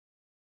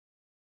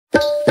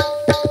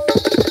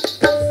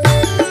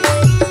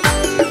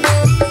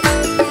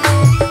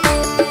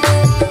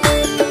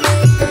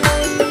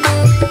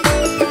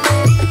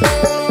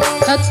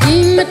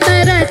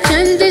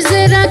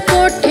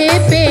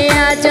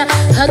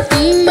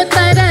हकीम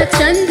तारा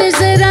चंद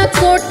जरा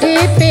कोठे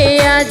पे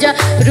आजा,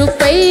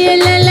 रुपये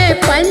ले ले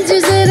 5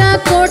 जरा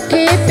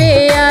कोठे पे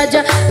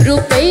आजा,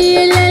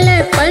 रुपये ले ले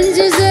 5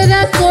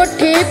 जरा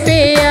कोठे पे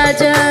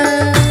आजा।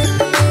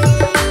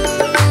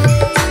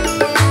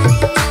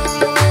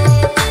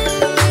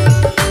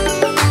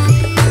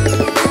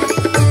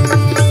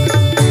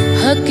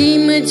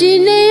 हकीम जी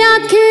ने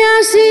आखिया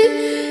सी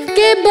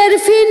के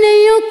बर्फी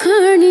नहीं ओ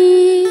खानी,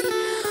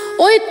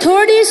 ओए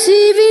थोड़ी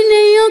सी भी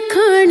नहीं ओ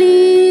खानी,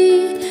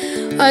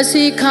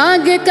 असी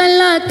खागे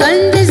कला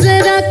कंद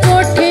जरा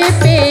कोठे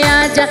पे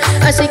आजा,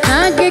 असी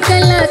खागे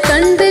कला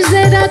कंद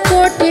जरा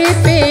कोठे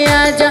पे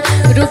आजा,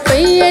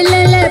 रुपये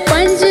ले ले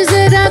 5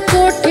 जरा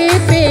कोठे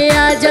पे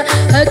आजा,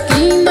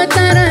 हकीम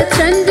तारा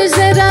चंद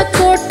जरा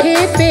कोठे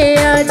पे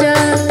आजा।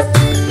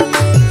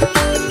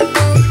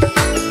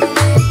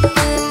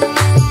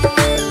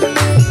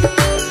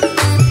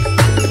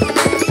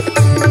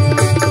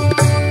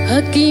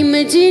 हकीम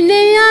जी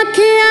ने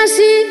आखिया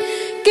सी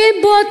के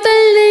बोतल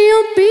नहीं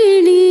ओ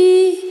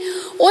पीनी,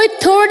 ओए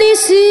थोड़ी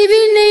सी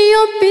भी नहीं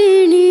ओ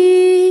पीनी,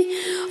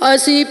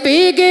 असी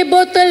पी गए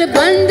बोतल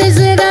बंद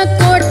जरा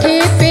कोठे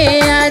पे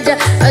आजा,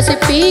 असी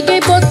पी गए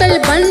बोतल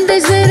बंद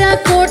जरा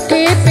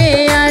कोठे पे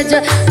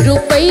आजा,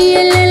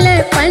 रुपये ले ले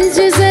 5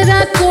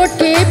 जरा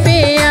कोठे पे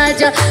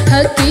आजा,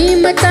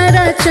 हकीम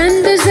तारा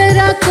चंद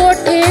जरा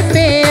कोठे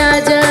पे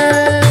आजा।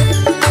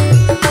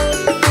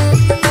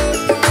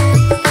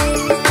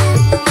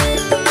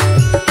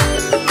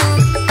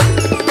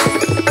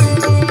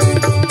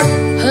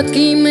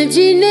 हकीम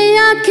जी ने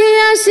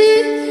आखिया सी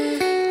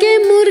के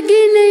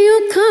मुर्गी नहीं ओ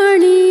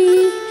खानी,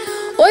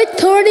 ओए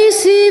थोड़ी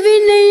सी भी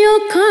नहीं ओ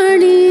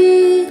खानी,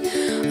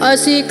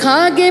 असी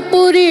खागे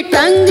पूरी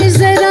टंग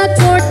जरा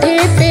कोठे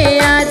पे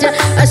आजा,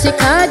 असी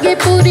खागे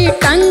पूरी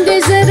टंग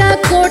जरा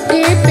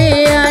कोठे पे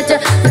आजा,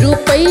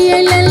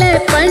 रुपये ले ले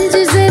 5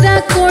 जरा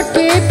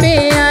कोठे पे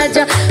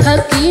आजा,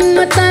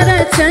 हकीम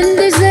तारा चंद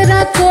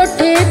जरा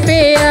कोठे पे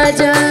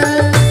आजा।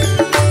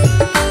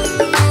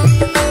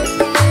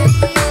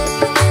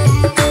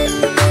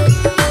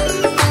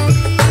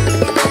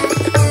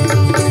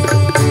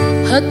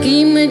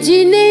 हकीम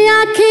जी ने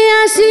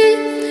आखिया सी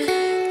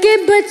के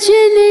बच्चे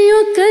नहीं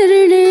ओ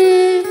करने,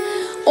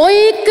 ओ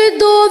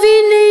 1-2 भी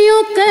नहीं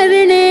ओ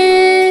करने,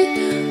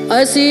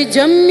 असी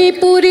जम्मी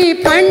पूरी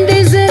पंड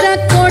जरा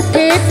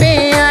कोठे पे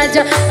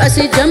आजा,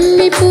 असी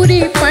जम्मी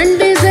पूरी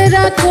पंड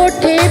जरा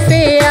कोठे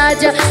पे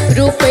आजा,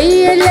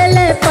 रुपये ले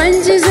ले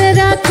 5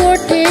 जरा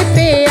कोठे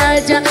पे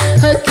आजा,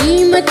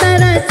 हकीम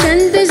तारा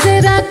चंद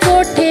जरा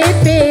कोठे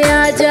पे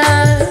आजा।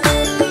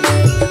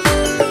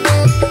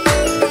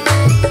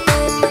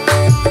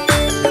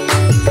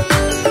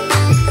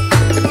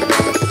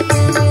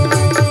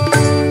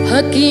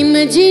 हकीम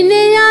जी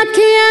ने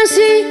आखिया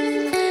सी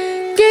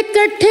के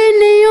कट्ठे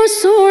नहीं ओ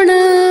सोना,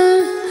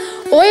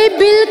 ओए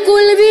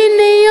बिल्कुल भी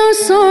नहीं ओ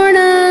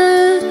सोना,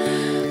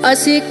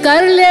 असी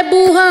कर ले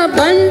बूहा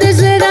बंद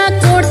जरा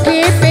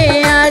कोठे पे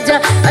आजा,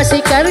 असी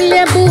कर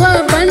ले बूहा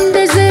बंद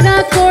जरा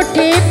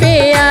कोठे पे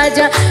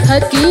आजा,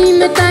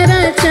 हकीम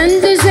तारा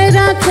चंद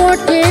जरा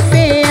कोठे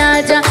पे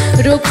आजा,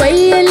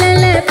 रुपये ले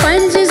ले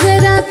 5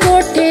 जरा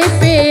कोठे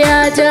पे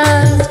आजा।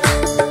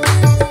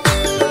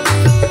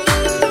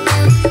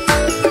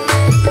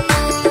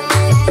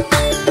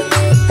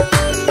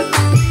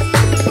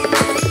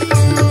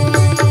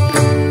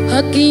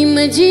 हकीम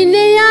जी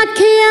ने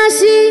आखिया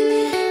सी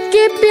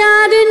के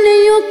प्यार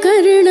नहीं ओ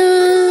करना,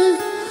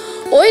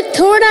 ओए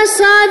थोड़ा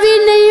सा भी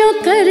नहीं ओ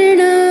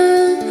करना,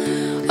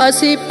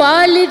 असी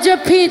पाल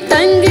जफी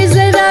तंग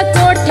जरा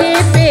कोठे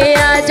पे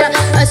आजा,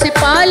 असी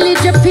पाल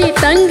जफी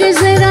तंग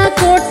जरा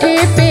कोठे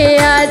पे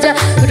आजा,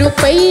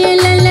 रुपये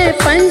ले ले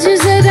 5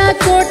 जरा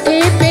कोठे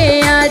पे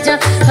आजा,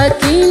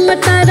 हकीम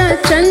तारा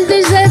चंद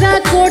जरा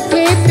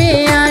कोठे पे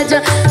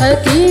आजा,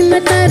 हकीम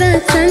तारा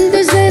चंद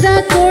जरा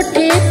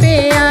कोठे पे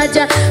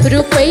आजा,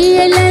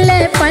 रुपये ले ले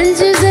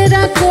 5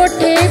 जरा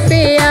कोठे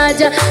पे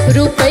आजा,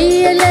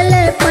 रुपये ले ले